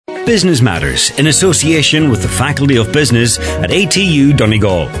Business Matters, in association with the Faculty of Business at ATU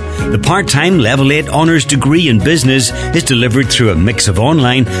Donegal. The part-time Level 8 Honours degree in Business is delivered through a mix of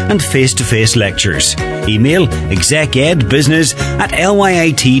online and face-to-face lectures. Email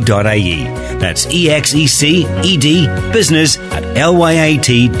execedbusiness@lyit.ie. That's EXECED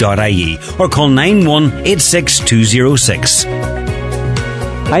business@lyit.ie, or call 9186206.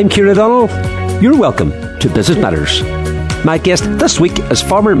 I'm Ciara Donnell. You're welcome to Business Matters. My guest this week is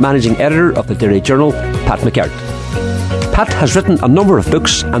former Managing Editor of the Derry Journal, Pat McCart. Pat has written a number of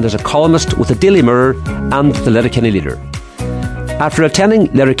books and is a columnist with the Daily Mirror and the Letterkenny Leader. After attending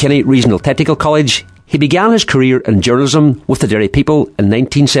Letterkenny Regional Technical College, he began his career in journalism with the Derry People in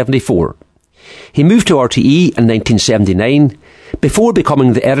 1974. He moved to RTE in 1979 before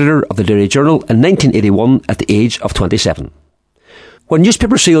becoming the editor of the Derry Journal in 1981 at the age of 27. When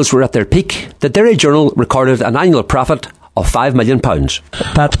newspaper sales were at their peak, the Derry Journal recorded an annual profit of £5 million.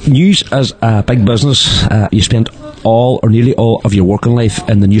 Pat, news as a big business, you spent all or nearly all of your working life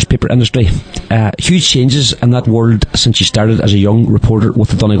in the newspaper industry. Huge changes in that world since you started as a young reporter with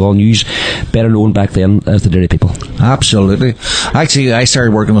the Donegal News, better known back then as the Derry People. Absolutely. Actually, I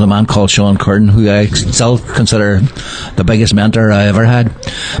started working with a man called Sean Curran, who I still consider the biggest mentor I ever had.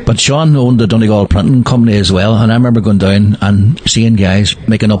 But Sean owned the Donegal Printing Company as well, and I remember going down and seeing guys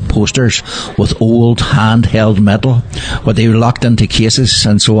making up posters with old handheld metal, but they were locked into cases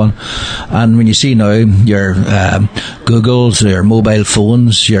and so on. And when you see now your Googles, your mobile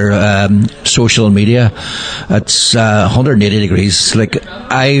phones, your social media, it's 180 degrees. Like,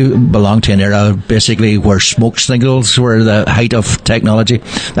 I belong to an era basically where smoke signals were the height of technology.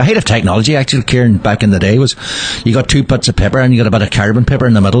 The height of technology, actually, Kieran, back in the day was you got 2 bits of paper and you got a bit of carbon paper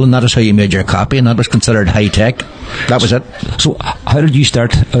in the middle, and that is how you made your copy, and that was considered high tech. That was it. So how did you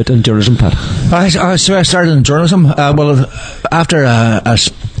start out in journalism, Pat? I started in journalism. Well, after a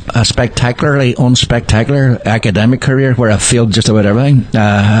spectacularly unspectacular academic career where I failed just about everything.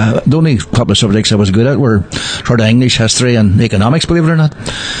 The only couple of subjects I was good at were sort of English, history and economics, believe it or not.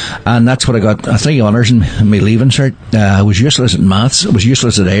 And that's what I got 3 honours in my leaving cert. I was useless at maths, I was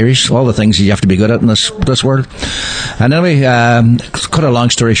useless at Irish, all the things you have to be good at in this world. And anyway, cut a long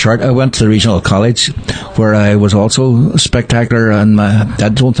story short, I went to the regional college where I was also spectacular, and I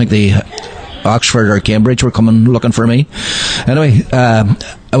don't think the Oxford or Cambridge were coming looking for me. Anyway,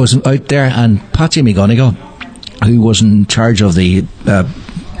 I was out there, and Patsy McGonigal, who was in charge of the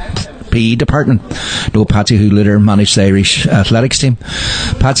PE department, no, Patsy, who later managed the Irish athletics team.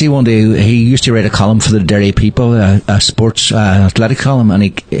 Patsy, one day, he used to write a column for the Derry People, a sports athletic column, and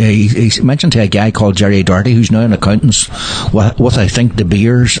he mentioned to a guy called Jerry Doherty, who's now an accountant with I think De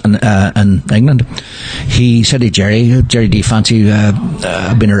Beers in England. He said to Jerry, do you fancy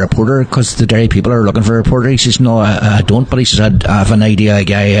being a reporter? Because the Derry People are looking for a reporter. He says, no, I don't, but he says, I have an idea, a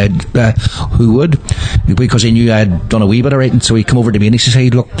guy who would, because he knew I'd done a wee bit of writing. So he came over to me and he says, hey,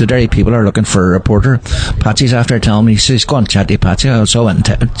 look, the Derry People are looking for a reporter. Patsy's after telling me, he says, go and chat to Patsy. So I went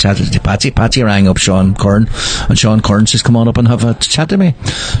and chatted to Patsy. Patsy rang up Sean Curran, and Sean Curran says, come on up and have a chat to me.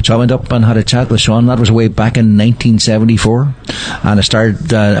 So I went up and had a chat with Sean. That was way back in 1974, and I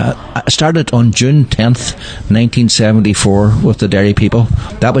started on June 10th 1974 with the Derry People.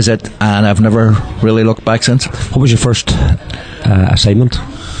 That was it, and I've never really looked back since. What was your first assignment?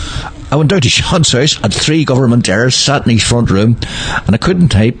 I went down to Sean's house, had 3 government errors, sat in his front room, and I couldn't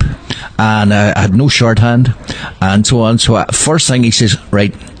type, and I had no shorthand, and so on. So first thing he says,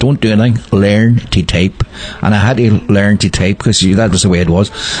 right, don't do anything, learn to type. And I had to learn to type because that was the way it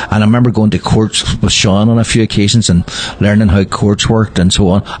was. And I remember going to courts with Sean on a few occasions and learning how courts worked and so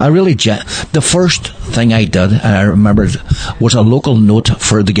on. The first thing I did, and I remember, was a local note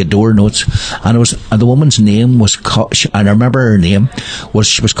for the Gweedore notes, and the woman's name was and I remember her name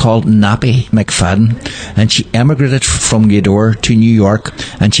she was called Nappy McFadden, and she emigrated from Gweedore to New York,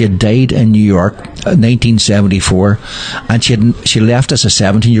 and she had died in New York 1974, and she left as a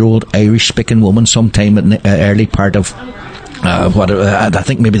 17-year-old Irish-speaking woman sometime in the early part of I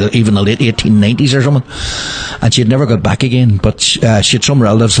think maybe even the late 1890s or something, and she had never got back again, but she had some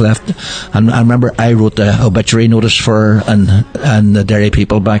relatives left, and I remember I wrote the obituary notice for her and the Derry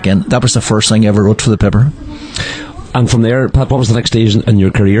People back in. That was the first thing I ever wrote for the paper. And from there, Pat, what was the next stage in your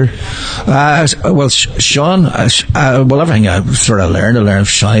career? Sean, everything I sort of learned from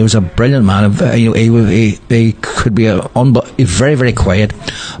Sean. He was a brilliant man. He could be very, very quiet,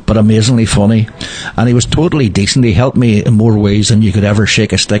 but amazingly funny. And he was totally decent. He helped me in more ways than you could ever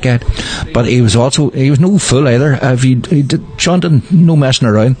shake a stick at. But he was no fool either. Sean didn't no messing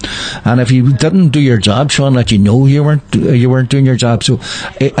around. And if you didn't do your job, Sean let you know you weren't doing your job. So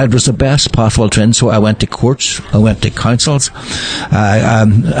it was the best possible trend. So I went to courts. I went to councils,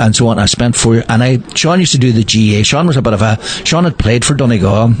 and so on. I spent 4 years, and Sean used to do the GA. Sean had played for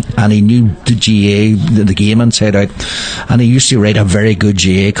Donegal, and he knew the GA, the game inside out, and he used to write a very good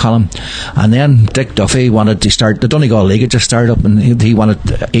GA column. And then Dick Duffy wanted to start, the Donegal League had just started up, and he wanted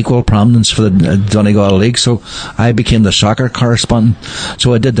equal prominence for the Donegal League, so I became the soccer correspondent.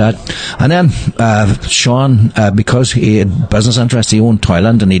 So I did that. And then Sean, because he had business interests, he owned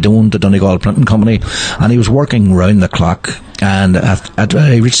Toyland and he owned the Donegal Printing Company, and he was working round the clock. And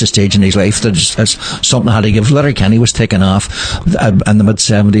he reached a stage in his life that something had to give. Letterkenny was taken off in the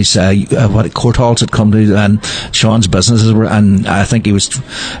mid-70s. What court halls had come to, and Sean's businesses were, and I think there was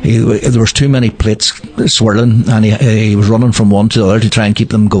too many plates swirling, and he was running from one to the other to try and keep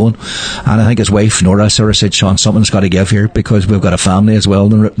them going. And I think his wife Nora sort of said, Sean, something's got to give here, because we've got a family as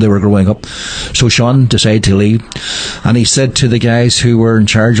well, and they were growing up. So Sean decided to leave, and he said to the guys who were in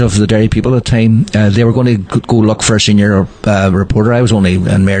charge of the Derry People at the time, they were going to go look for a senior reporter. I was only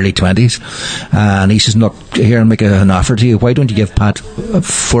in my early 20s, and he says, look, here, I'll make an offer to you. Why don't you give Pat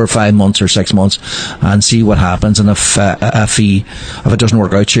 4 or 5 months or 6 months and see what happens, and if it doesn't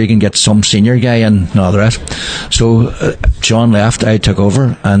work out, sure, you can get some senior guy and all the rest. So Sean left, I took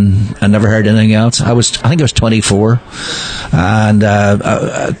over, and I never heard anything else. I think I was 24, and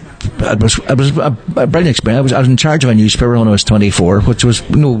it was a brilliant experience. I was in charge of a newspaper when I was 24, which was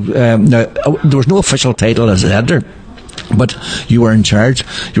there was no official title as editor, but you were in charge.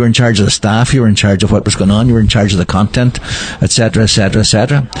 You were in charge of the staff. You were in charge of what was going on. You were in charge of the content, etc., etc.,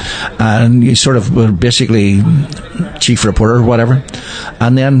 etc. And you sort of were basically chief reporter or whatever.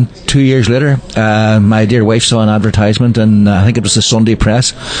 And then 2 years later, my dear wife saw an advertisement, and I think it was the Sunday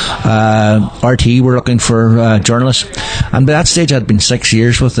Press. RT were looking for journalists, and by that stage I'd been 6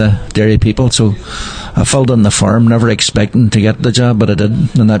 years with the Derry People, so I filled in the form, never expecting to get the job, but I did,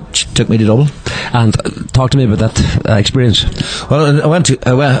 and that took me to Dublin. And talk to me about that experience. Well,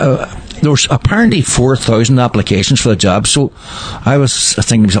 there was apparently 4,000 applications for the job, so I was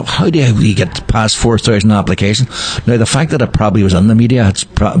thinking to myself, how do you get past 4,000 applications? Now, the fact that it probably was in the media had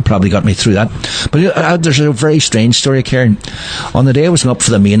probably got me through that. But there's a very strange story, Karen. On the day I was going up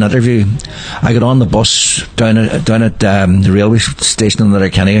for the main interview, I got on the bus down at the railway station in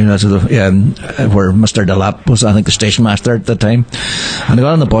Letterkenny, where Mr. Delap was, I think, the station master at the time. And I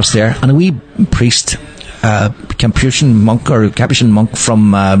got on the bus there, and a wee priest, Capuchin monk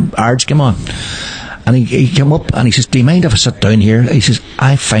from Ards came on, and he came up and he says, do you mind if I sit down here? He says,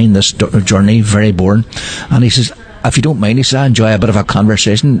 I find this journey very boring, and he says, if you don't mind, he says, I enjoy a bit of a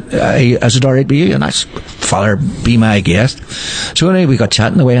conversation. Is it alright with you? And I said, Father, be my guest. So anyway, we got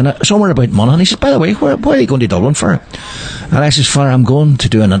chatting away, and somewhere about Monaghan, he said, by the way, why are you going to Dublin for? And I says, Father, I'm going to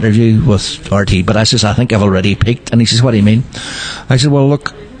do an interview with RT, but I says, I think I've already peaked. And he says, what do you mean? I said, well,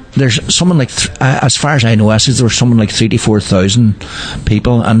 look, there's someone like, as far as I know, I said there was someone like 3,000 to 4,000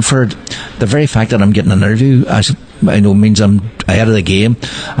 people, and for the very fact that I'm getting an interview, I know means I'm ahead of the game.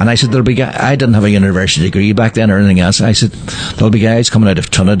 And I said, I didn't have a university degree back then or anything else. I said, there'll be guys coming out of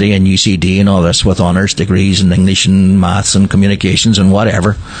Trinity and UCD and all this with honours degrees in English and maths and communications and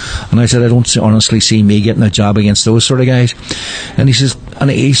whatever. And I said, I don't honestly see me getting a job against those sort of guys. And he says, and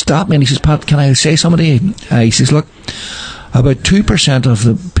he stopped me and he says, Pat, can I say something? He says, look, about 2% of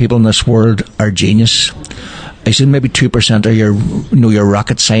the people in this world are genius. He said maybe 2% are your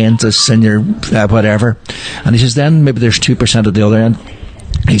rocket scientists and your whatever. And he says then maybe there's 2% at the other end.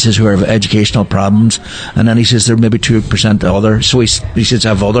 He says who have educational problems, and then he says there may be 2% other. So he says I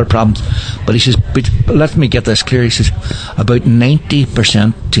have other problems, but he says, but let me get this clear. He says about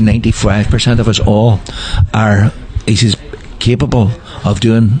 90% to 95% of us all are, he says, capable of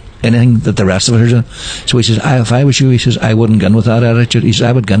doing anything that the rest of us are doing. So he says, if I was you, he says, I wouldn't go in with that attitude. He says,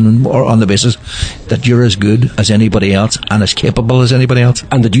 I would go in on the basis that you're as good as anybody else and as capable as anybody else.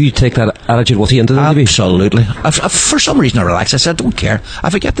 And did you take that attitude with you into the interview? Absolutely. For some reason I relaxed. I said, I don't care.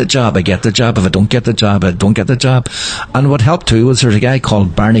 If I get the job, I get the job. If I don't get the job, I don't get the job. And what helped too was there's a guy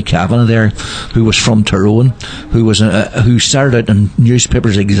called Barney Kavanagh there who was from Tyrone, who started out in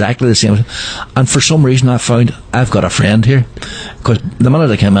newspapers exactly the same. And for some reason I found I've got a friend here, because the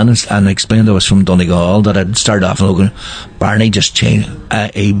minute I came in and explained I was from Donegal, that I'd started off looking, Barney just changed.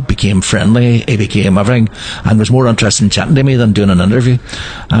 He became friendly, he became everything, and was more interested in chatting to me than doing an interview.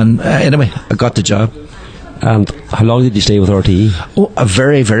 And anyway, I got the job. And how long did you stay with RTE? Oh, a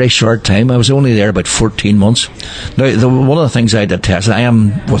very, very short time. I was only there about 14 months. Now, one of the things I detest, I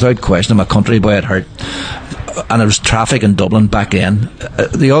am, without question, I'm a country boy at heart. and it was traffic in Dublin back then.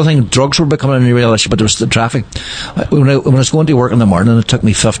 The other thing, drugs were becoming a real issue, but there was the traffic. When I was going to work in the morning, it took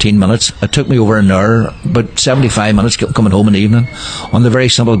me 15 minutes. It took me over an hour, about 75 minutes coming home in the evening. On the very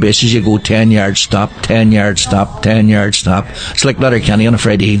simple basis, you go 10 yards, stop, 10 yards, stop, 10 yards, stop. It's like Letterkenny on a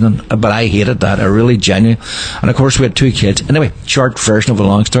Friday evening, but I hated that. I really genuinely. And of course, we had 2 kids. Anyway, short version of a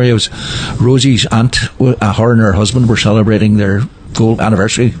long story. It was Rosie's aunt, her and her husband were celebrating their gold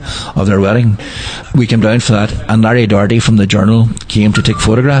anniversary of their wedding. We came down for that, and Larry Doherty from the Journal came to take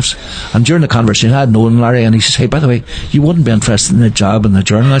photographs. And during the conversation, I had known Larry, and he says, "Hey, by the way, you wouldn't be interested in a job in the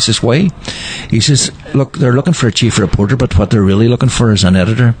Journal?" I says, "Why?" He says, "Look, they're looking for a chief reporter, but what they're really looking for is an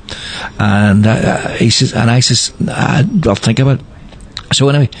editor." And he says, and I says, "I'll think about it." So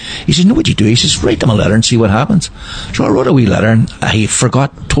anyway, he says, "Know what you do?" He says, "Write them a letter and see what happens." So I wrote a wee letter, and I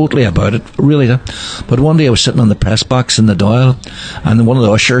forgot totally about it, really did. But one day I was sitting on the press box in the Dáil, and one of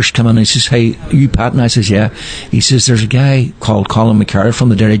the ushers came in and he says, "Hey, you Pat?" And I says, "Yeah." He says, "There's a guy called Colin McCarthy from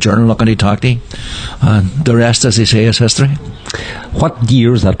the Derry Journal looking to talk to you." And the rest, as they say, is history. What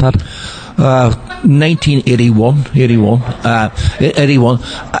year is that, Pat? 1981.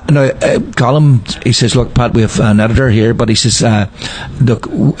 Now, Colin, he says, "Look, Pat, we have an editor here, but he says, look,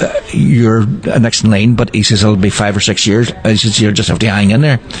 you're next in line, but he says it'll be 5 or 6 years. He says, you'll just have to hang in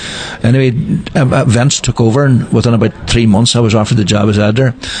there." Anyway, Vince took over, and within about 3 months, I was offered the job as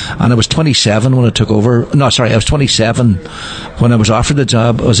editor. And I was 27 when I took over. No, sorry, I was 27 when I was offered the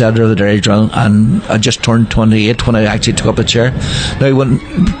job as editor of the Derry Journal, and I just turned 28 when I actually took up the chair. Now,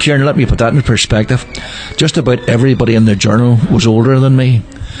 Kieran, let me put that in perspective. Just about everybody in the Journal was older than me.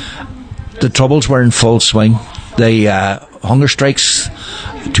 The Troubles were in full swing. The hunger strikes,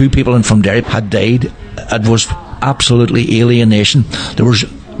 2 people from Derry had died. It was absolutely alienation. There was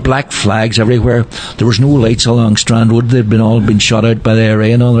black flags everywhere. There was no lights along Strandwood. They'd all been shot out by the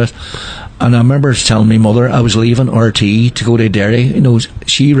IRA and all the rest. And I remember telling my mother I was leaving RTE to go to Derry. You know,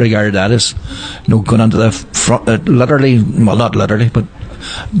 she regarded that as, you know, going into the front, literally, well, not literally, but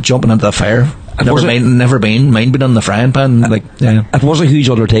jumping into the fire. Never been. Mine been in the frying pan. Like, yeah. It was a huge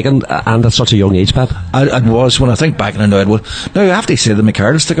undertaking, and at such a young age, Pat. It was. When I think back, and I know it was. Now, I have to say, the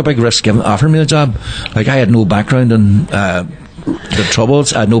McCarthy's took a big risk offering me a job. Like, I had no background in the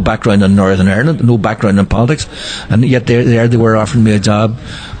Troubles. I had no background in Northern Ireland, no background in politics, and yet there they were offering me a job.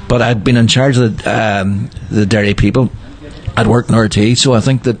 But I'd been in charge of the Derry people. I'd worked in RT, so I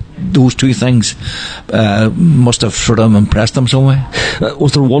think that those 2 things must have sort of impressed them some way.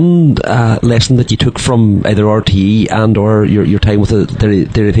 Was there one lesson that you took from either RTE and or your time with the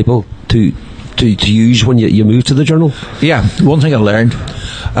Derry people to use when you moved to the Journal? Yeah, one thing I learned.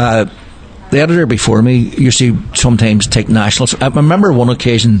 The editor before me used to sometimes take national. I remember one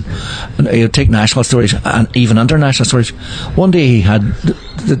occasion he would take national stories and even international stories. One day he had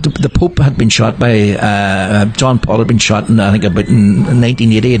the Pope had been shot by John Paul had been shot in, I think, about in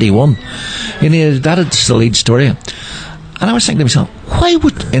 1980-81, and that's the lead story. And I was thinking to myself, why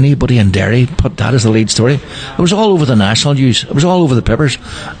would anybody in Derry put that as the lead story? It was all over the national news. It was all over the papers.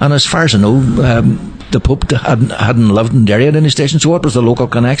 And as far as I know, the Pope hadn't lived in Derry at any station, so what was the local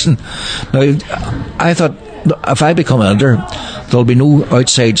connection? Now, I thought, if I become editor, there'll be no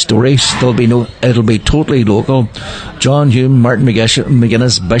outside stories. It'll be totally local. John Hume, Martin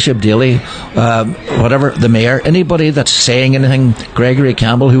McGuinness, Bishop Daly, whatever, the mayor, anybody that's saying anything, Gregory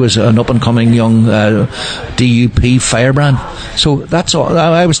Campbell, who was an up-and-coming young DUP firebrand. So that's all.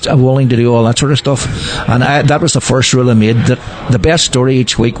 I was willing to do all that sort of stuff. And that was the first rule I made, that the best story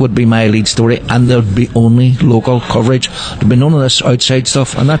each week would be my lead story, and there'd be only local coverage. There'd be none of this outside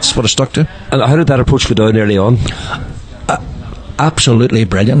stuff, and that's what I stuck to. And how did that approach go down early on? Absolutely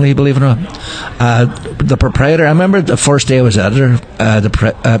brilliantly, believe it or not. The proprietor, I remember the first day I was editor,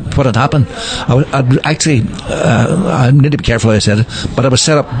 what had happened, I need to be careful how I said it, but it was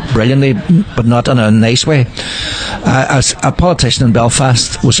set up brilliantly, but not in a nice way. As a politician in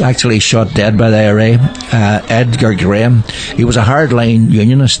Belfast was actually shot dead by the IRA, Edgar Graham. He was a hardline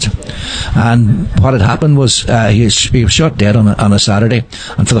unionist, and what had happened was he was shot dead on a Saturday,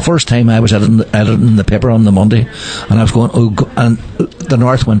 and for the first time I was editing the paper on the Monday, and I was going, oh God, and the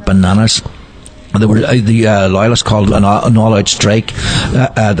North went bananas. There were the loyalists called an all-out strike.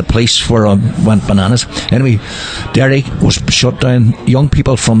 The police went bananas. Anyway, Derry was shut down. Young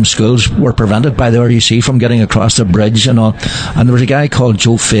people from schools were prevented by the RUC from getting across the bridge and all. And there was a guy called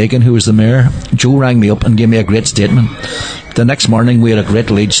Joe Fagan, who was the mayor. Joe rang me up and gave me a great statement. the next morning we had a great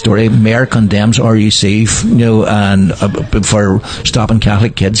lead story. Mayor condemns RUC, and for stopping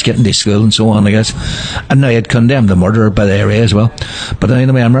Catholic kids getting to school and so on, I guess. And they had condemned the murderer by the area as well. But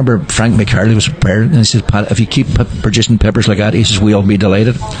anyway, I remember Frank McCarley was prepared, and he says, Pat, if you keep producing papers like that, he says, we'll be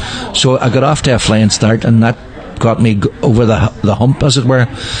delighted. So I got off to a flying start, and that got me over the hump, as it were.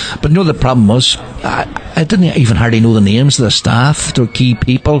 But the problem was, I didn't even hardly know the names of the staff, the key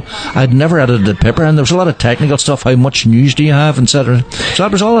people. I'd never edited the paper, and there was a lot of technical stuff. How much news do you have, etc. So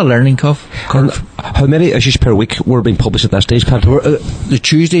that was all a learning curve. How many issues per week were being published at that stage, Pat? The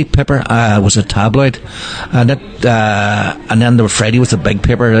Tuesday paper was a tabloid, and then the Friday was the big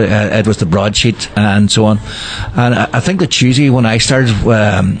paper. It was the broadsheet and so on. And I think the Tuesday when I started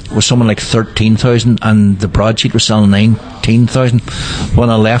was something like 13,000, and the broadsheet was selling 19,000. When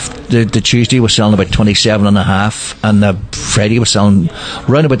I left, the Tuesday was selling about 27.5, and the Friday was selling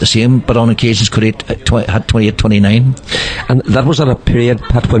round about the same, but on occasions had 28, 29. And that was at a period,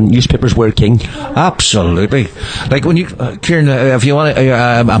 Pat, when newspapers were king. Absolutely. Like when you, Kieran, if you want to,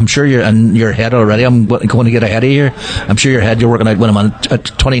 I'm sure you're in your head already. I'm going to get ahead of you here. I'm sure your head, you're working out when I'm on at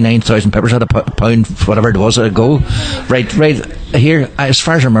 29,000 papers at a pound, whatever it was, a go. Right here, as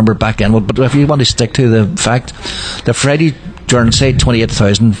far as I remember back then, but if you want to stick to the fact, the Friday Journal said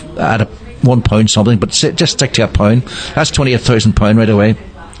 28,000 at £1 something, but just stick to a pound. That's £28,000 right away.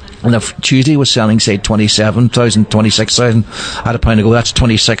 And if Tuesday was selling, say, 27,000, 26,000 at a pound a go, that's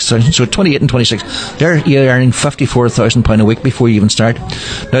 26,000. So 28 and 26, you're earning £54,000 a week before you even start.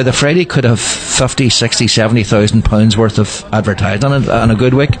 Now, the Friday could have 50, 60, 70,000 pounds worth of advertising on it on a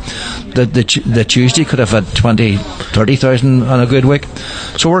good week. The Tuesday could have had 20, 30,000 on a good week.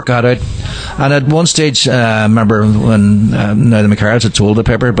 So work that out. And at one stage, I remember when now the McCarrolls had sold the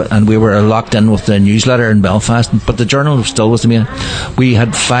paper, and we were locked in with the newsletter in Belfast, but the Journal still was the main. We had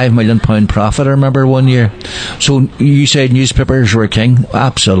 £5 million profit, I remember, one year. So you said newspapers were king.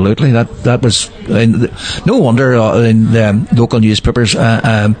 Absolutely. That was no wonder the local newspapers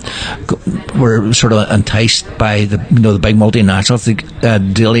were sort of enticed by the big multinationals, the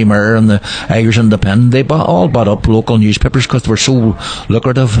Daily Mirror and the Irish Independent. They all bought up local newspapers because they were so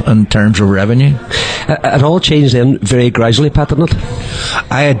lucrative in terms of revenue. It all changed then very gradually, Pat, didn't it?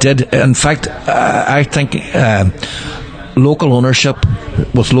 I did. In fact, I think local ownership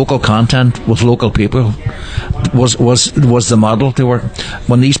with local content, with local people, was the model. They were,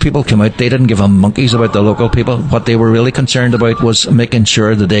 when these people came out, they didn't give a monkeys about the local people. What they were really concerned about was making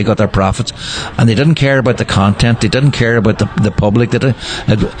sure that they got their profits, and they didn't care about the content. They didn't care about the public.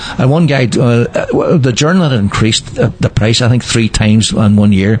 And one guy, the Journal had increased the price, I think, 3 times in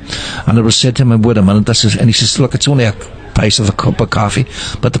 1 year, and it was said to him, "Wait a minute, and he says, look, it's only a price of a cup of coffee."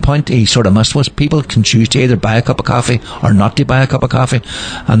 But the point he sort of missed was people can choose to either buy a cup of coffee or not to buy a cup of coffee.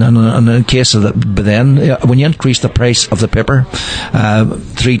 And in the case of but then when you increase the price of the paper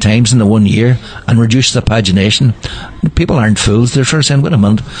 3 times in the 1 year and reduce the pagination, people aren't fools. They're sort of saying, wait a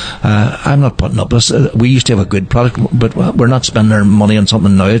minute, I'm not putting up this. We used to have a good product, but we're not spending our money on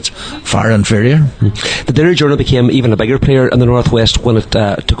something now. It's far inferior. The Daily Journal became even a bigger player in the North West when it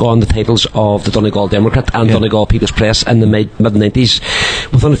took on the titles of the Donegal Democrat and Donegal People's Press in the mid-90s,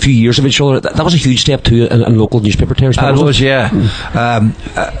 within a few years of each other. That was a huge step too in local newspaper terms. It was, yeah.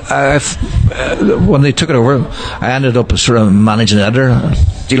 When they took it over, I ended up sort of managing editor,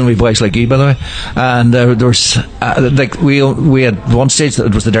 dealing with boys like you, by the way. And there was we had one stage that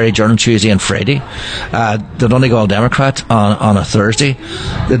it was the Derry Journal Tuesday and Friday, the Donegal Democrat on a Thursday,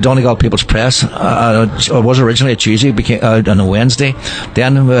 the Donegal People's Press was originally a Tuesday, became out on a Wednesday,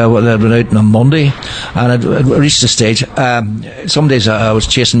 then it went out on a Monday, and it reached a stage. Some days I was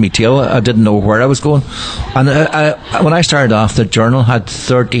chasing my tail. I didn't know where I was going. And when I started off, the Journal had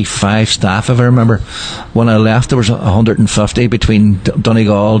 35 staff, if I remember. When I left, there was 150 between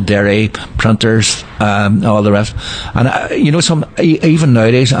Donegal, Derry, printers, all the rest. And even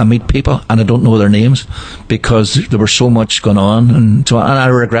nowadays, I meet people and I don't know their names because there was so much going on. And I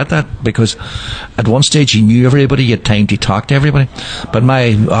regret that, because at one stage you knew everybody, you had time to talk to everybody. But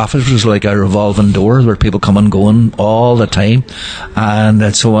my office was like a revolving door where people come and go all the time,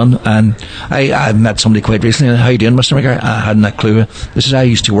 and so on. And I met somebody quite recently. How you doing, Mr. McGarry? I hadn't a clue. This is how I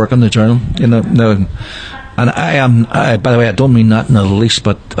used to work on the Journal, And I am, by the way, I don't mean that in the least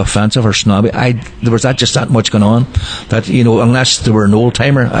but offensive or snobby. There was just that much going on that, unless they were an old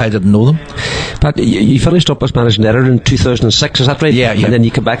timer, I didn't know them. But you finished up as managing editor in 2006, is that right? Yeah. And then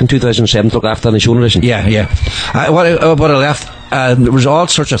you came back in 2007 to look after the Show edition. Yeah. What I left, there was all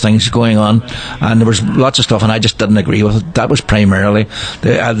sorts of things going on, and there was lots of stuff, and I just didn't agree with it. That was primarily.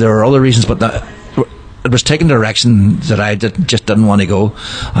 There were other reasons, but it was taking a direction that I just didn't want to go.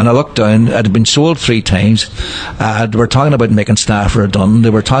 And I looked down, it had been sold 3 times. They were talking about making staff redundant. They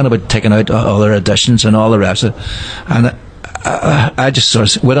were talking about taking out other editions and all the rest of it. And I just sort of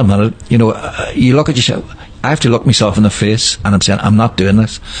said, wait a minute, you look at yourself. I have to look myself in the face, and I'm saying, I'm not doing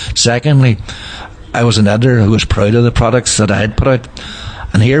this. Secondly, I was an editor who was proud of the products that I had put out.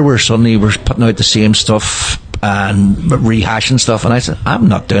 And here we're putting out the same stuff and rehashing stuff, and I said, I'm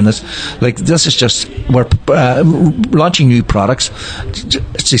not doing this. Like, this is just, we're launching new products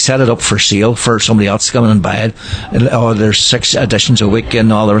to set it up for sale for somebody else to come in and buy it. There's 6 editions a week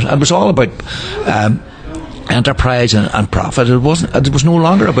and all the rest. It was all about enterprise and profit. It was no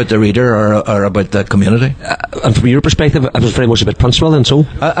longer about the reader or about the community. And from your perspective, it was very much about principle, and so?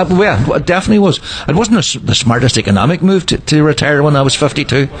 Well, it definitely was. It wasn't the smartest economic move to retire when I was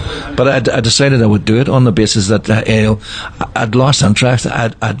 52, but I decided I would do it on the basis that I'd lost interest.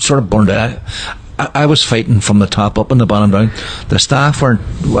 I'd sort of burned out. I was fighting from the top up and the bottom down. The staff weren't,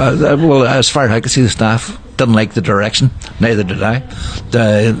 well, as far as I could see, the staff didn't like the direction. Neither did I.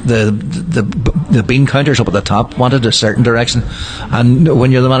 The bean counters up at the top wanted a certain direction, and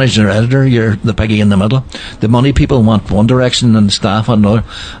when you're the managing editor, you're the piggy in the middle. The money people want one direction and the staff want another.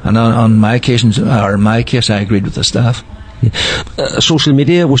 And on my occasions, or in my case, I agreed with the staff. Social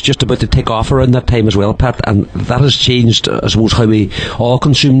media was just about to take off around that time as well, Pat, and that has changed, I suppose, how we all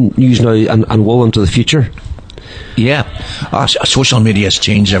consume news now and will into the future. Yeah, social media has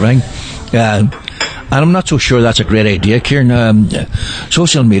changed everything. And I'm not so sure that's a great idea, Kieran.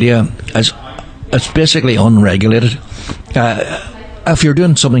 Social media it's basically unregulated. If you're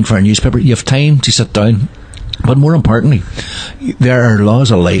doing something for a newspaper, you have time to sit down. But more importantly, there are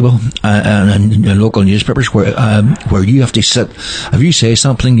laws of libel in local newspapers where you have to sit. If you say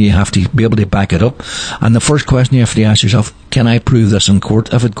something, you have to be able to back it up. And the first question you have to ask yourself, can I prove this in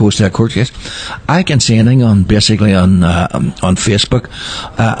court? If it goes to a court case, I can say anything on Facebook,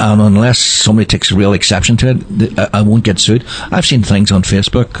 and unless somebody takes real exception to it, I won't get sued. I've seen things on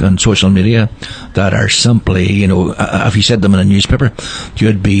Facebook and social media that are simply, if you said them in a newspaper,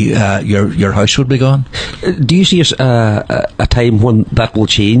 you'd be your house would be gone. Do you see a time when that will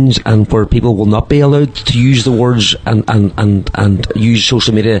change and where people will not be allowed to use the words and use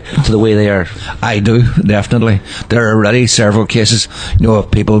social media to the way they are? I do, definitely. There are already several cases,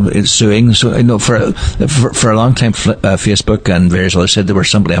 of people suing. So, for a long time, Facebook and various others said they were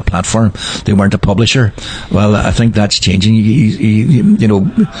simply a platform. They weren't a publisher. Well, I think that's changing.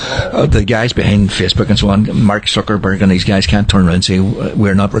 The guys behind Facebook and so on, Mark Zuckerberg and these guys can't turn around and say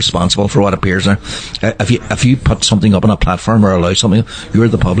we're not responsible for what appears there. If you put something up on a platform or allow something, you're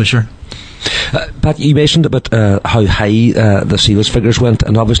the publisher. Pat, you mentioned about how high the sales figures went,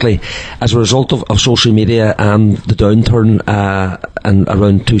 and obviously as a result of social media and the downturn in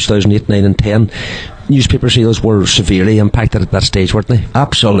around 2008, 9 and 10, newspaper sales were severely impacted at that stage, weren't they?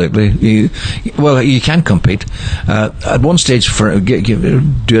 Absolutely. You can't compete. At one stage, do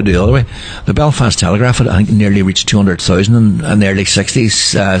it the other way, the Belfast Telegraph had, I think, nearly reached 200,000 in the early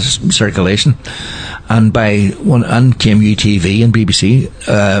 60s circulation. And and came UTV and BBC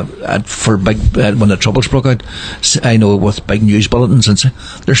for big when the troubles broke out. I know with big news bulletins, and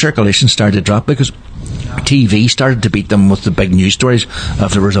their circulation started to drop because TV started to beat them with the big news stories.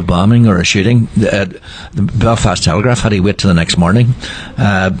 If there was a bombing or a shooting, the Belfast Telegraph had to wait till the next morning,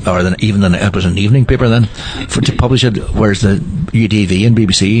 it was an evening paper then to publish it. Whereas the UTV and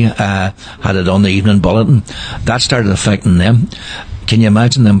BBC had it on the evening bulletin. That started affecting them. Can you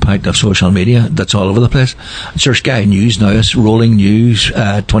imagine the impact of social media that's all over the place? Sure, Sky News now is rolling news,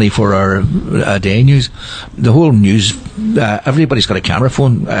 24-hour-a-day news. The whole news, everybody's got a camera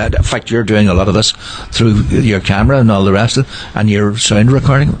phone. In fact, you're doing a lot of this through your camera and all the rest of it, and your sound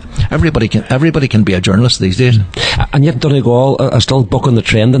recording. Everybody can be a journalist these days. And yet Donegal are still bucking the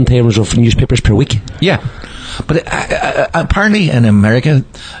trend in terms of newspapers per week. Yeah. But apparently in America,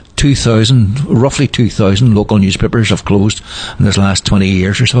 roughly 2,000 local newspapers have closed in this last 20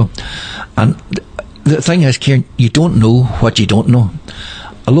 years or so. And the thing is, Kieran, you don't know what you don't know.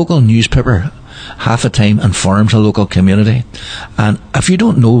 A local newspaper half the time informs a local community. And if you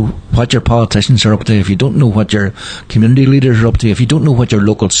don't know what your politicians are up to, if you don't know what your community leaders are up to, if you don't know what your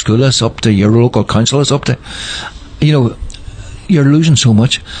local school is up to, your local council is up to, you're losing so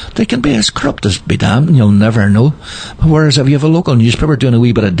much. They can be as corrupt as be damned, and you'll never know. Whereas if you have a local newspaper doing a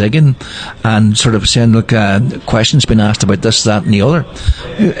wee bit of digging and sort of saying, look, questions been asked about this, that and the other,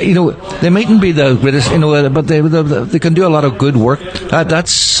 they mightn't be the greatest, but they can do a lot of good work.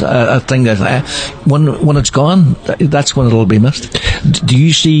 That's a thing that when it's gone, that's when it'll be missed. Do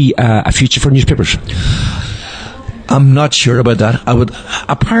you see a future for newspapers? I'm not sure about that. I would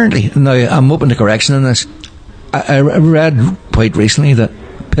apparently now. I'm open to correction on this. I read quite recently that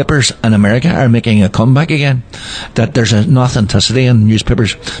papers in America are making a comeback again. That there's an authenticity in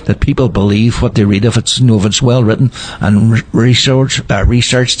newspapers, that people believe what they read if it's well written and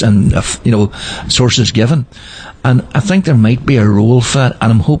researched and sources given. And I think there might be a role for that,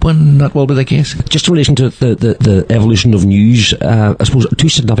 and I'm hoping that will be the case. Just in relation to the evolution of news, I suppose two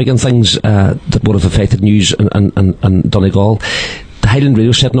significant things that would have affected news in Donegal. The Highland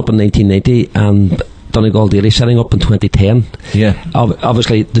Radio setting up in 1990 and Donegal Daily setting up in 2010. Yeah.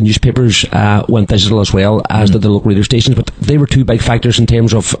 Obviously, the newspapers went digital as well, as did the local radio stations, but they were two big factors in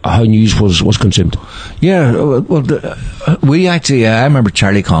terms of how news was consumed. Yeah, well, we actually, I remember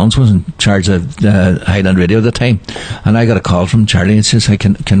Charlie Collins was in charge of Highland Radio at the time, and I got a call from Charlie and says, "Hey,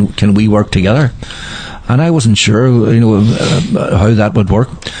 can we work together?" And I wasn't sure, how that would work.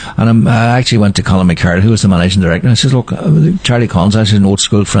 And I actually went to Colin McCarroll, who was the managing director. And I says, "Look, Charlie Collins, actually an old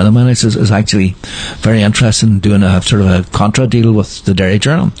school friend of mine, is actually very interested in doing a sort of a contra deal with the Derry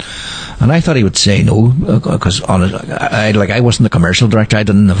Journal." And I thought he would say no, because I wasn't the commercial director. I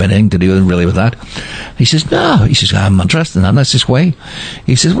didn't have anything to do really with that. He says, "No." He says, "I'm interested in that." And I says, "Why?"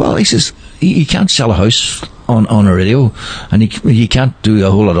 He says, "Well," he says, you can't sell a house on a radio, and you can't do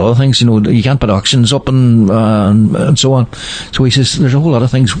a whole lot of other things. You can't put auctions up and so on. So he says there's a whole lot of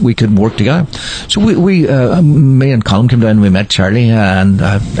things we could work together. So we me and Colin came down and we met Charlie and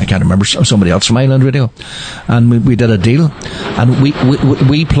I can't remember, somebody else from Island Radio, and we did a deal, and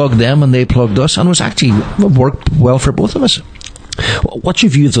we plugged them and they plugged us, and it was actually worked well for both of us. What's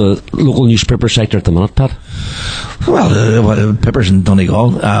your view of the local newspaper sector at the minute, Pat? Well, papers in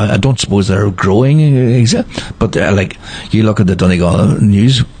Donegal, I don't suppose they're growing, but you look at the Donegal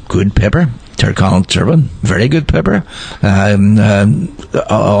News, good paper. Tirconnell Turbine, very good paper.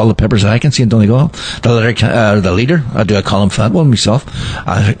 All the papers that I can see in Donegal. The Leader, I do a column for that one myself.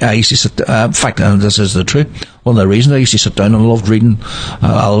 I used to sit, in fact, this is the truth, one of the reasons I used to sit down and loved reading,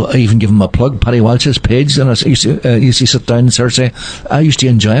 I'll even give him a plug, Paddy Walsh's page, and I used to sit down and sort of say, I used to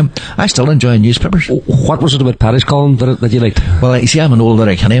enjoy him. I still enjoy newspapers. What was it about Paddy's column that you liked? Well, you see, I'm an old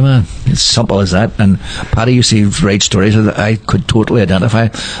Letterkenny man. It's simple as that. And Paddy used to write stories that I could totally identify.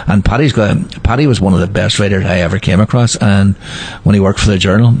 And Paddy was one of the best writers I ever came across, and when he worked for the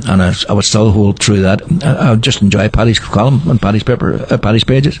Journal, and I would still hold true that. I would just enjoy Paddy's column and Paddy's paper, Paddy's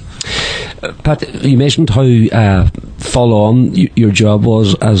pages. Pat, you mentioned how follow on your job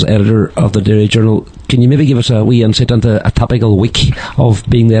was as editor of the Derry Journal. Can you maybe give us a wee insight into a typical week of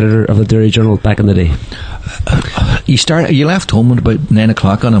being the editor of the Derry Journal back in the day? You left home at about 9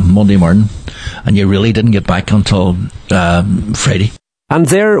 o'clock on a Monday morning, and you really didn't get back until Friday. And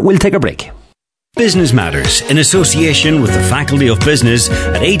there we'll take a break. Business Matters, in association with the Faculty of Business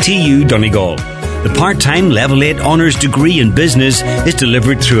at ATU Donegal. The part-time Level 8 Honours degree in Business is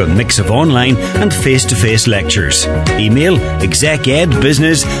delivered through a mix of online and face-to-face lectures. Email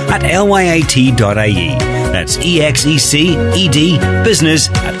execedbusiness@lyit.ie. That's EXECED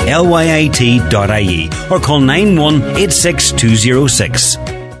business@lyit.ie, or call 9186206.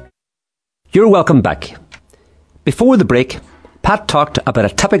 You're welcome back. Before the break, Pat talked about a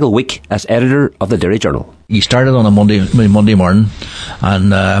typical week as editor of the Derry Journal. You started on a Monday morning,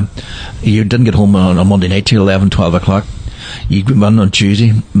 and you didn't get home on a Monday night till 11, 12 o'clock. You went on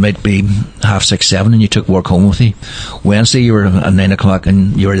Tuesday, might be 6:30, 7, and you took work home with you. Wednesday, you were at 9 o'clock,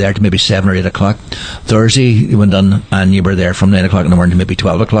 and you were there to maybe 7 or 8 o'clock. Thursday, you went on, and you were there from 9 o'clock in the morning to maybe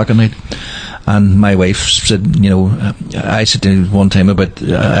 12 o'clock at night. And my wife said, I said to her one time about,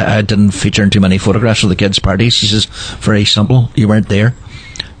 I didn't feature in too many photographs of the kids' parties. She says, very simple, you weren't there.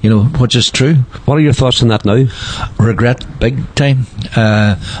 Which is true. What are your thoughts on that now? Regret, big time.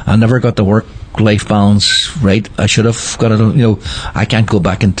 I never got the work-life balance right. I should have got it. I can't go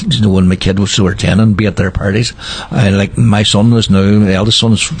back and when my kid was 10 and be at their parties. My son is now, the eldest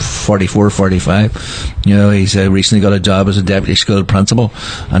son is 44, 45. He's recently got a job as a deputy school principal,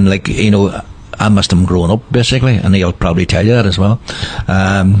 and I missed him growing up, basically, and he'll probably tell you that as well.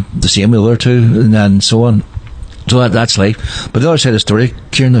 The same with the other two, and so on. So that's life. But the other side of the story,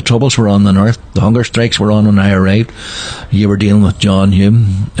 Kieran, the troubles were on the north. The hunger strikes were on when I arrived. You were dealing with John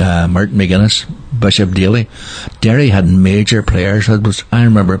Hume, Martin McGuinness, Bishop Daly. Derry had major players. I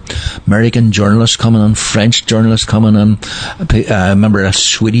remember American journalists coming in, French journalists coming in. I remember a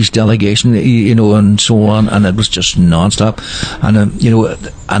Swedish delegation, and so on. And it was just non-stop. And,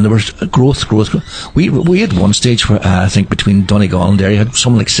 and there was growth. We had one stage where I think between Donegal and Derry had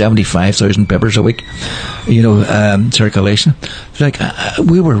something like 75,000 papers a week, circulation.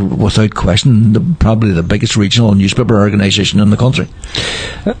 We were without question probably the biggest regional newspaper organisation in the country.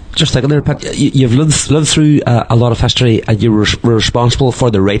 Just thinking there, Pat, you've you've lived through a lot of history, and you were responsible for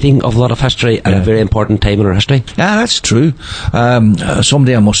the writing of a lot of history at a very important time in our history. Yeah, that's true.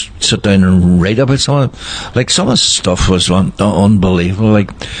 Someday I must sit down and write about some of it. Like, some of the stuff was unbelievable.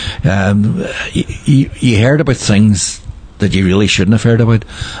 Like, you heard about things that you really shouldn't have heard about,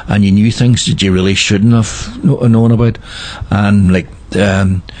 and you knew things that you really shouldn't have known about. And like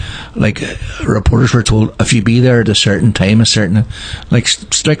reporters were told, if you be there at a certain time,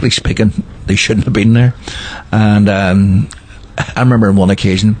 strictly speaking, they shouldn't have been there. And I remember on one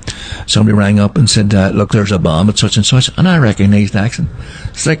occasion somebody rang up and said, look, there's a bomb at such and such, and I recognised the accent.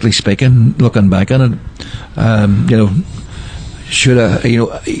 Strictly speaking, looking back on it, should have,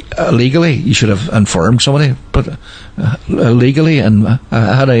 legally, you should have informed somebody, but legally, and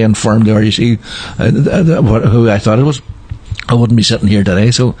had I informed the RUC who I thought it was, I wouldn't be sitting here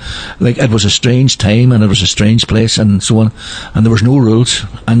today. So, like, it was a strange time, and it was a strange place, and so on, and there was no rules,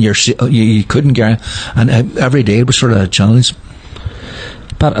 and you couldn't guarantee, and every day was sort of a challenge.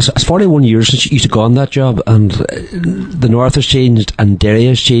 But it's 41 years since you used to go on that job, and the North has changed and Derry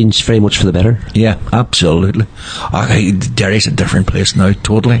has changed very much for the better. Yeah, absolutely. Derry's a different place now,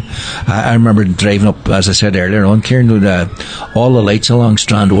 totally. I remember driving up, as I said earlier on, Kieran, all the lights along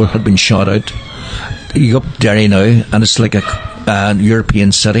Strand Road had been shot out. You go up Derry now, and it's like a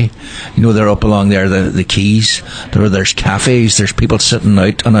European city. They're up along there, the quays. There's cafes, there's people sitting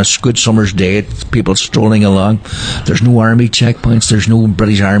out on a good summer's day, people strolling along. There's no army checkpoints, there's no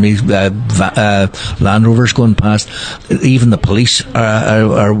British Army Land Rovers going past. Even the police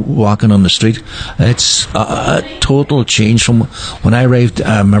are walking on the street. It's a total change from when I arrived.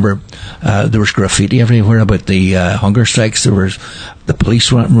 I remember there was graffiti everywhere about the hunger strikes. The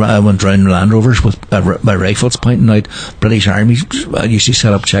police went around Land Rovers with rifles pointing out. British Army used to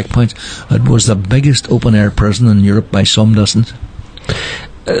set up checkpoints. It was the biggest open-air prison in Europe by some distance.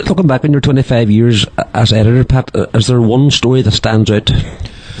 Looking back on your 25 years as editor, Pat, is there one story that stands out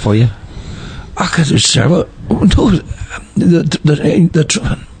for you? There's several. No,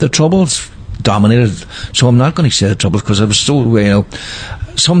 the Troubles dominated, so I'm not going to say the Troubles, because I was so,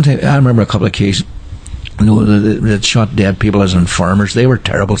 sometimes I remember a couple of cases, that shot dead people as informers. They were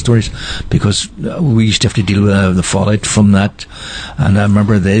terrible stories, because we used to have to deal with the fallout from that. And I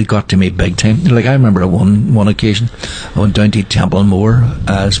remember they got to me big time. Like, I remember one occasion I went down to Templemore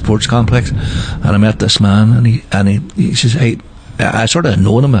sports complex, and I met this man, and he says, hey, I sort of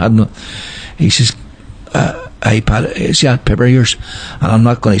known him. He says, hey Pat, is that paper of yours? And I'm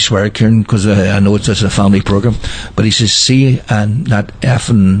not going to swear, Kieran, because I know it's just a family program, but he says, C and that F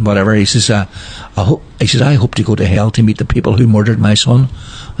and whatever. He says, I hope to go to hell to meet the people who murdered my son.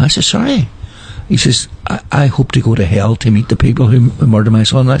 And I said, sorry. He says, I hope to go to hell to meet the people who murdered my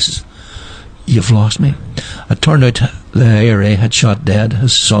son. And I says, you've lost me. It turned out the IRA had shot dead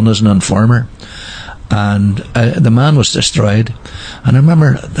his son as an informer, and the man was destroyed. And I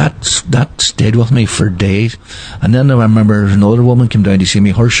remember that stayed with me for days. And then I remember another woman came down to see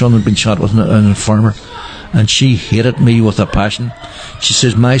me. Her son had been shot with an informer, and she hated me with a passion. She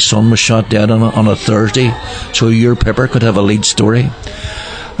says, my son was shot dead on a Thursday, so your paper could have a lead story.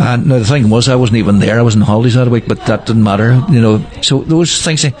 And now the thing was, I wasn't even there. I was on holidays that week, but that didn't matter, So those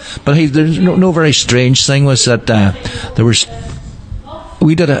things. But hey, there's no very strange thing was that there was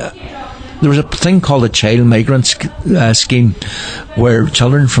a thing called the Child Migrant Scheme, where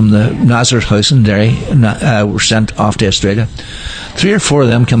children from the Nazareth House in Derry were sent off to Australia. 3 or 4 of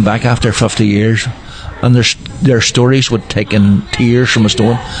them came back after 50 years, and their stories would take in tears from a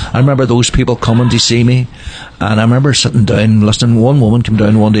stone. I remember those people coming to see me, and I remember sitting down listening. One woman came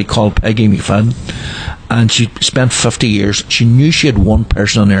down one day called Peggy McFadden, and she spent 50 years. She knew she had one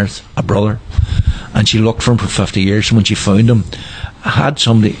person on earth, a brother, and she looked for him for 50 years. And when she found him, had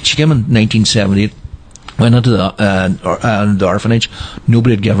somebody. She came in 1978, went into the orphanage.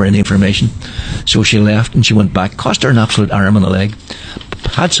 Nobody had given her any information, so she left and she went back. Cost her an absolute arm and a leg.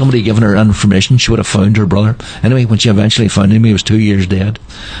 Had somebody given her information, she would have found her brother. Anyway, when she eventually found him, he was 2 years dead.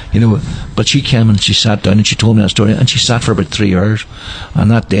 But she came and she sat down and she told me that story, and she sat for about 3 hours. And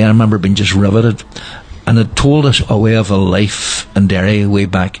that day I remember being just riveted. And it told us a way of a life in Derry way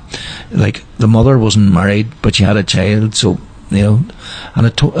back. Like, the mother wasn't married, but she had a child, so and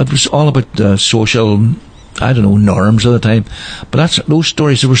it was all about social, norms of the time. But those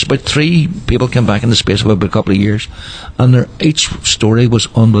stories. There was about 3 people came back in the space of about a couple of years, and each story was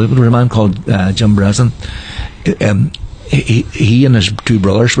unbelievable. There was a man called Jim Breslin. He and his 2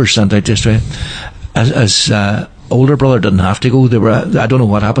 brothers were sent out to Australia. His older brother didn't have to go. I don't know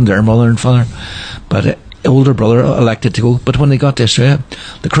what happened to their mother and father, but older brother elected to go, but when they got to Australia,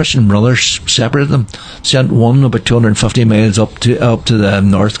 the Christian Brothers separated them, sent one about 250 miles up to the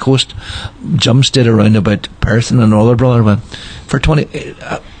north coast. Jim stayed around about Perth, and another brother went for 20.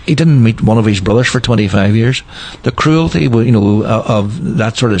 He didn't meet one of his brothers for 25 years. The cruelty, of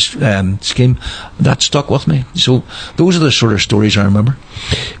that sort of scheme, that stuck with me. So those are the sort of stories I remember.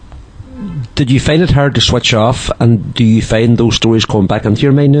 Did you find it hard to switch off, and do you find those stories coming back into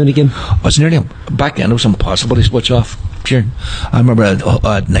your mind now and again? It's nearly back then. It was impossible to switch off. Kieran, I remember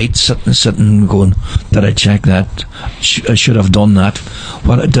at night sitting going, did I check that? I should have done that.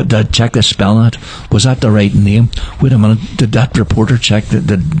 What did I check the spelling of it? Was that the right name? Wait a minute, did that reporter check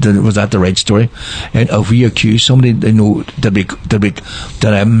was that the right story? And if we accuse somebody, did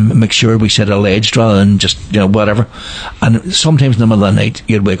I make sure we said alleged rather than just whatever? And sometimes in the middle of the night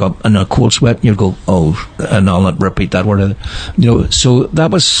you'd wake up in a cold sweat and you'd go, oh, and I'll not repeat that word. So that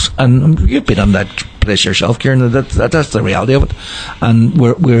was, and you've been on that place yourself, Kieran. That's the reality of it, and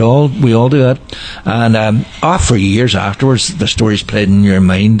we all do that. And for years afterwards, the stories played in your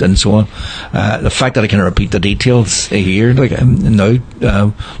mind and so on. The fact that I can repeat the details here, like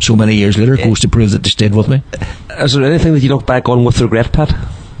now, so many years later, goes to prove that they stayed with me. Is there anything that you look back on with regret, Pat?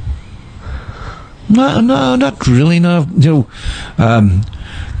 No, not really. No,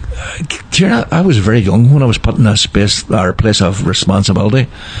 Kieran, I was very young when I was put in a place of responsibility,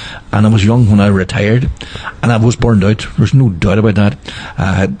 and I was young when I retired, and I was burned out. There's no doubt about that.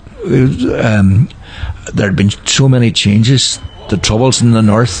 There had been so many changes, the troubles in the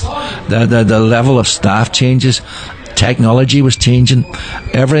north, the level of staff changes, technology was changing,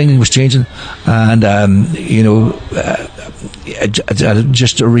 everything was changing, and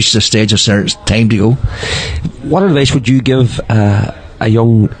just to reach the stage of it's time to go. What advice would you give a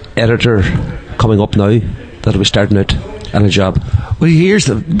young editor coming up now that will be starting out in a job? Well,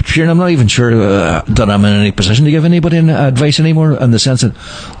 Kieran, I'm not even sure that I'm in any position to give anybody advice anymore, in the sense that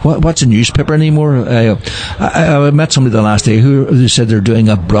what's a newspaper anymore? I met somebody the last day who said they're doing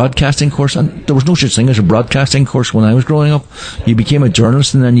a broadcasting course, and there was no such thing as a broadcasting course when I was growing up. You became a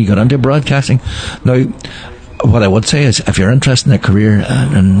journalist and then you got into broadcasting. Now, what I would say is, if you're interested in a career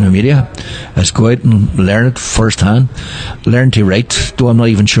in the media, is go out and learn it firsthand. Learn to write, though I'm not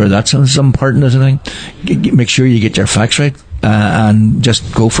even sure that's as important as anything. Make sure you get your facts right, and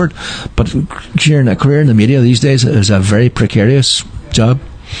just go for it. But Kieran, a career in the media these days is a very precarious job.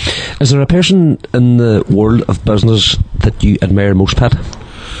 Is there a person in the world of business that you admire most, Pat?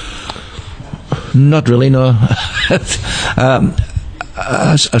 Not really, no.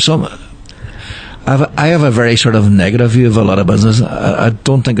 I have a very sort of negative view of a lot of business. I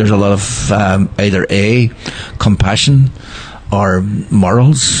don't think there's a lot of either compassion or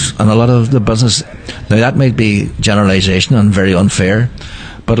morals in a lot of the business. Now, that might be generalisation and very unfair,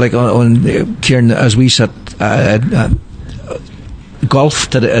 but like on Kieran, as we sit, golf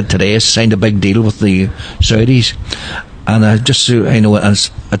today has signed a big deal with the Saudis. And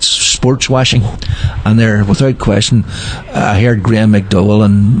it's sports washing, and they're without question. I heard Graham McDowell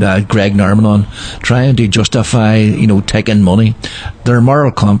and Greg Norman on trying to justify, taking money. Their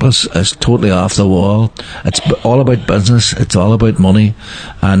moral compass is totally off the wall. It's all about business. It's all about money,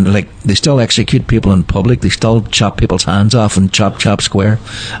 and they still execute people in public. They still chop people's hands off and chop square,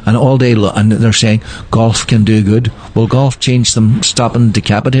 and all day. And they're saying golf can do good. Will golf change them stopping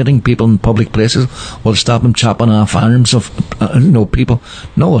decapitating people in public places? Will it stop them chopping off arms of people?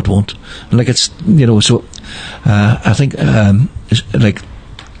 No, it won't. So I think a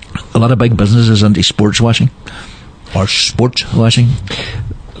lot of big businesses into sports washing or sports washing.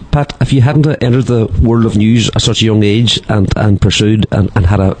 Pat, if you hadn't entered the world of news at such a young age and pursued and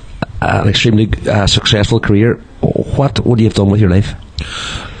had an extremely successful career, what would you have done with your life?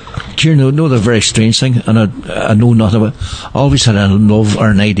 You know the very strange thing, and I know nothing about it. I always had a love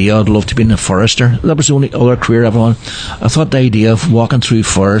or an idea I'd love to be a forester. That was the only other career I ever wanted. I thought the idea of walking through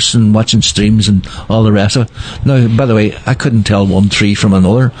forests and watching streams and all the rest of it. Now, by the way, I couldn't tell one tree from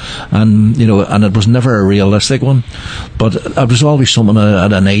another, and and it was never a realistic one, but it was always something I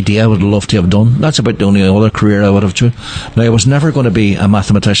had an idea I would love to have done. That's about the only other career I would have chosen. Now, I was never going to be a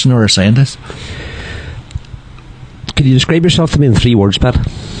mathematician or a scientist. Could you describe yourself to me in 3 words, Pat?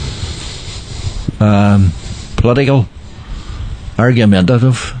 Political,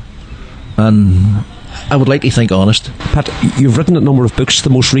 argumentative, and I would like to think honest. Pat, you've written a number of books. The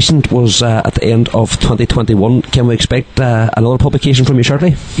most recent was at the end of 2021. Can we expect another publication from you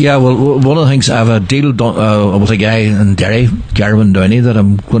shortly? Yeah, well, one of the things, I have a deal done with a guy in Derry, Garvin Downey, that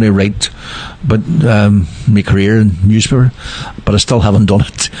I'm going to write about my career in newspaper, but I still haven't done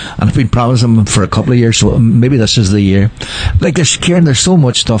it, and I've been promising him for a couple of years, so maybe this is the year. Like, Kieran, there's so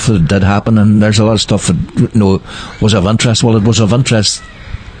much stuff that did happen, and there's a lot of stuff that was of interest. Well, it was of interest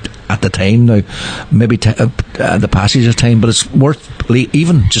at the time. Now, maybe the passage of time, but it's worth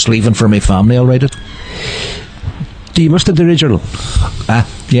even just leaving for my family. I'll write it. Do you miss the Derry Journal?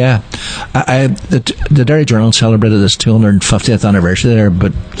 Yeah. The Derry Journal celebrated its 250th anniversary there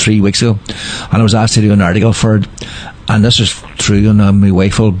about 3 weeks ago, and I was asked to do an article for it, and this is true, and my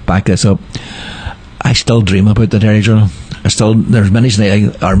wife will back this up. I still dream about the Derry Journal. There's many's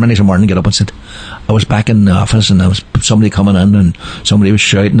a morning get up and said, I was back in the office and there was somebody coming in and somebody was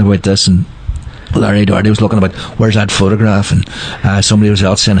shouting about this, and Larry Doherty was looking about where's that photograph, and somebody was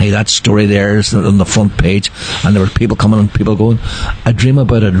else saying, hey, that story there is on the front page, and there were people coming and people going. I dream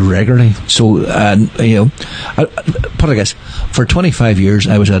about it regularly. So I put it, I guess, for 25 years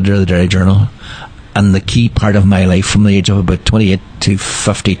I was editor of the Derry Journal, and the key part of my life from the age of about 28 to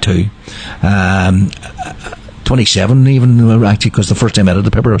 52, 27 even, actually, because the first time I edited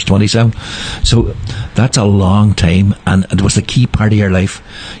the paper I was 27. So that's a long time, and it was the key part of your life,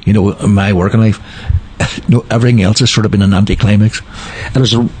 my working life. Everything else has sort of been an anticlimax. And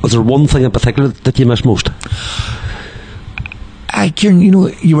was there one thing in particular that you miss most? Kieran,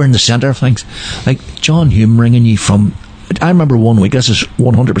 you were in the centre of things. Like John Hume ringing you from, I remember one week, this is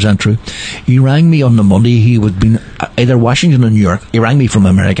 100% true, he rang me on the Monday. He would be either Washington or New York. He rang me from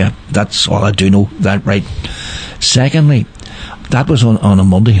America. That's all I do know, that right. Secondly, that was on a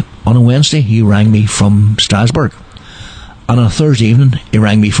Monday. On a Wednesday, he rang me from Strasbourg. And on a Thursday evening, he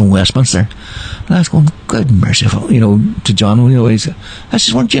rang me from Westminster. And I was going, good merciful, to John, I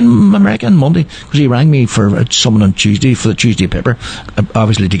said, weren't you in America on Monday? Because he rang me for someone on Tuesday, for the Tuesday paper,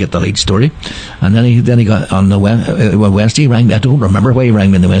 obviously to get the lead story. And then he got on the Wednesday, he rang me. I don't remember why he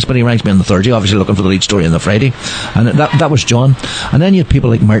rang me on the Wednesday, but he rang me on the Thursday, obviously looking for the lead story on the Friday. And that was John. And then you had people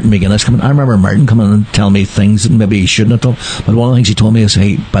like Martin McGuinness coming. I remember Martin coming and telling me things that maybe he shouldn't have done. But one of the things he told me is,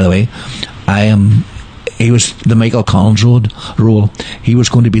 hey, by the way, he was the Michael Collins role. He was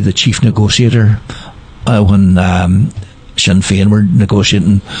going to be the chief negotiator when Sinn Féin were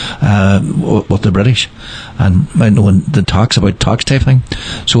negotiating with the British, and when the talks type thing.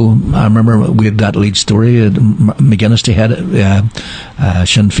 So I remember we had that lead story. McGuinness to head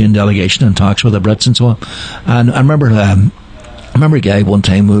Sinn Féin delegation and talks with the Brits and so on. And I remember a guy one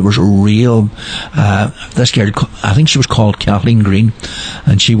time who was a real, this girl, I think she was called Kathleen Green,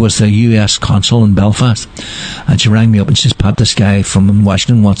 and she was the US consul in Belfast, and she rang me up and she says, Pat, this guy from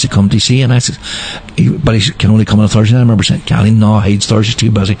Washington wants to come to see you. And I said, but he can only come on a Thursday. And I remember saying, Kathleen, no, he's Thursday's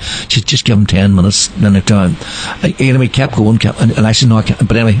too busy. She said, just give him 10 minutes. Then we kept going, and I said, no, I can't.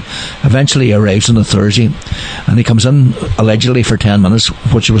 But anyway, eventually he arrives on a Thursday, and he comes in allegedly for 10 minutes,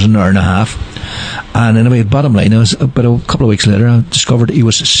 which was an hour and a half. And anyway, bottom line is, about a couple of weeks later, I discovered he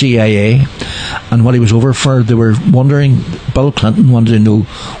was CIA, and what he was over for, they were wondering, Bill Clinton wanted to know,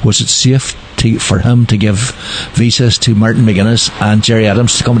 was it safe for him to give visas to Martin McGuinness and Gerry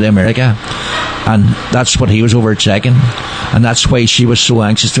Adams to come to America? And that's what he was over checking, and that's why she was so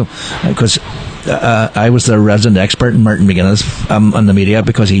anxious to, because I was the resident expert in Martin McGuinness on the media,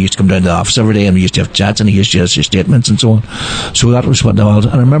 because he used to come down to the office every day and we used to have chats and he used to have his statements and so on. So that was what I was,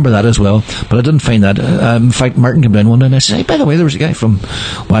 and I remember that as well. But I didn't find that. In fact, Martin came down one day and I said, hey, by the way, there was a guy from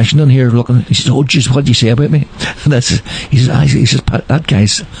Washington here looking. He said, oh jeez, what did you say about me? And he says, that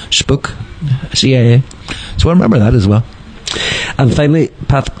guy's spook, CIA. So I remember that as well. And finally,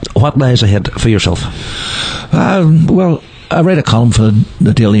 Pat, what lies ahead for yourself? Well, I write a column for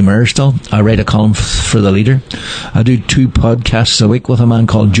the Daily Mirror still. I write a column for The Leader. I do 2 podcasts a week with a man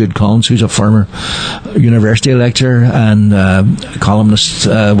called Jude Collins, who's a former university lecturer and columnist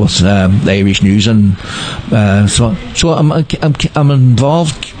with the Irish News, and so I'm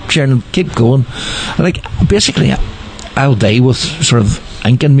involved. Kieran, keep going. Like, basically, I'll die with sort of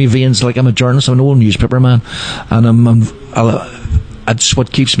ink in my veins. Like, I'm a journalist, I'm an old newspaper man, and that's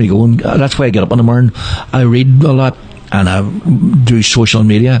what keeps me going. That's why I get up in the morning. I read a lot, and I do social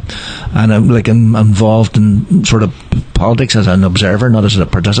media, and I'm involved in sort of politics as an observer, not as a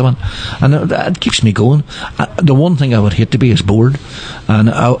participant, and that keeps me going. The one thing I would hate to be is bored, and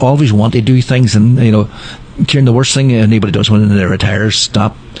I always want to do things, and Kieran, the worst thing anybody does when they retire is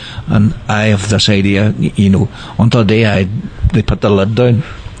stop. And I have this idea, until the day they put the lid down,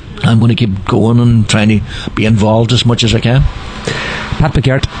 I'm going to keep going and trying to be involved as much as I can. Pat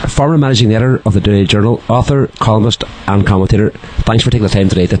McGarrett, former managing editor of the Daily Journal, author, columnist and commentator. Thanks for taking the time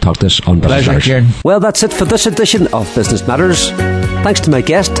today to talk to us on Business Matters. Pleasure. Well, that's it for this edition of Business Matters. Thanks to my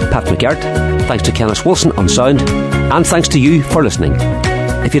guest, Pat McGarrett. Thanks to Kenneth Wilson on sound. And thanks to you for listening.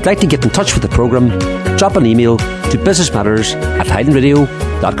 If you'd like to get in touch with the programme, drop an email to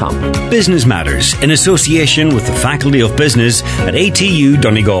businessmatters@highlandradio.com. Business Matters, in association with the Faculty of Business at ATU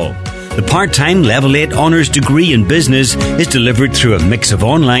Donegal. The part-time Level 8 Honours degree in business is delivered through a mix of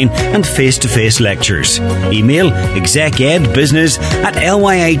online and face-to-face lectures. Email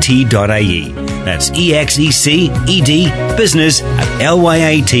execedbusiness@lyit.ie. That's EXECED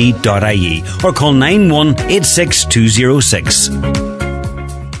business@lyit.ie or call 91 86206.